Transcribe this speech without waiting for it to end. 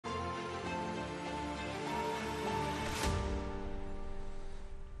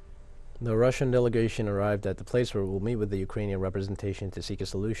The Russian delegation arrived at the place where it will meet with the Ukrainian representation to seek a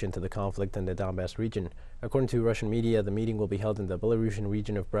solution to the conflict in the Donbas region. According to Russian media, the meeting will be held in the Belarusian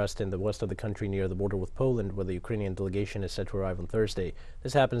region of Brest in the west of the country near the border with Poland, where the Ukrainian delegation is set to arrive on Thursday.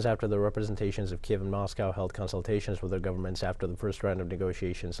 This happens after the representations of Kiev and Moscow held consultations with their governments after the first round of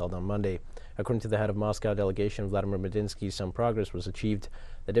negotiations held on Monday. According to the head of Moscow delegation, Vladimir Medinsky, some progress was achieved.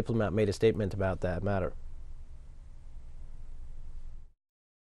 The diplomat made a statement about that matter.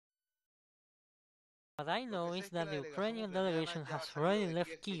 What I know is that the Ukrainian delegation has already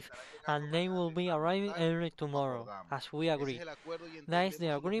left Kiev and they will be arriving early tomorrow, as we agreed. That is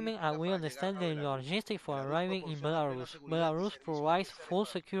the agreement and we understand the logistics for arriving in Belarus. Belarus provides full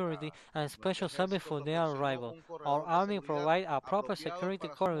security and special service for their arrival. Our army provides a proper security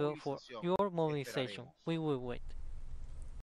corridor for your mobilization. We will wait.